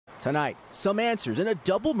Tonight, some answers in a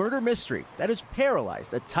double murder mystery that has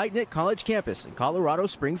paralyzed a tight-knit college campus in Colorado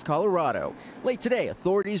Springs, Colorado. Late today,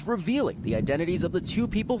 authorities revealing the identities of the two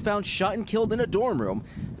people found shot and killed in a dorm room.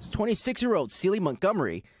 It's 26-year-old Celie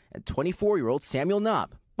Montgomery and 24-year-old Samuel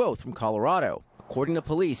Knopp, both from Colorado. According to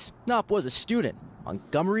police, Knopp was a student.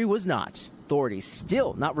 Montgomery was not. Authorities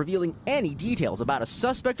still not revealing any details about a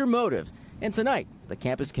suspect or motive. And tonight, the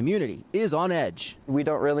campus community is on edge. We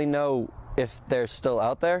don't really know if they're still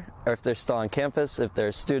out there, or if they're still on campus, if they're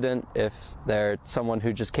a student, if they're someone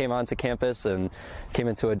who just came onto campus and came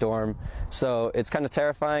into a dorm. So it's kind of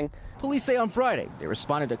terrifying. Police say on Friday they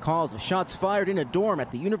responded to calls of shots fired in a dorm at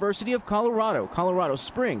the University of Colorado, Colorado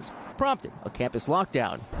Springs, prompting a campus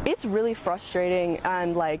lockdown. It's really frustrating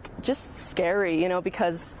and just scary,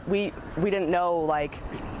 because we didn't know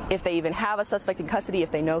if they even have a suspect in custody,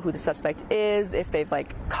 if they know who the suspect is, if they've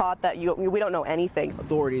caught that. We don't know anything.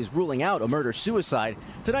 Authorities ruling out a murder-suicide,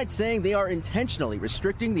 tonight saying they are intentionally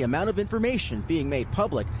restricting the amount of information being made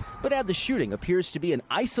public, but add the shooting appears to be an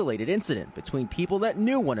isolated incident between people that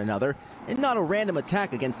knew one another and not a random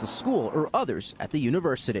attack against the school or others at the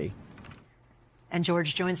university. And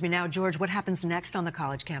George joins me now. George, what happens next on the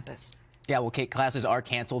college campus? Yeah, well, Kate, classes are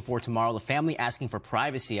canceled for tomorrow. The family asking for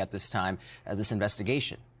privacy at this time as this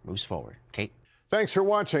investigation moves forward. Kate? Thanks for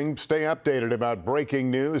watching. Stay updated about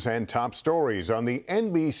breaking news and top stories on the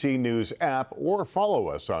NBC News app or follow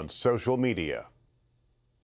us on social media.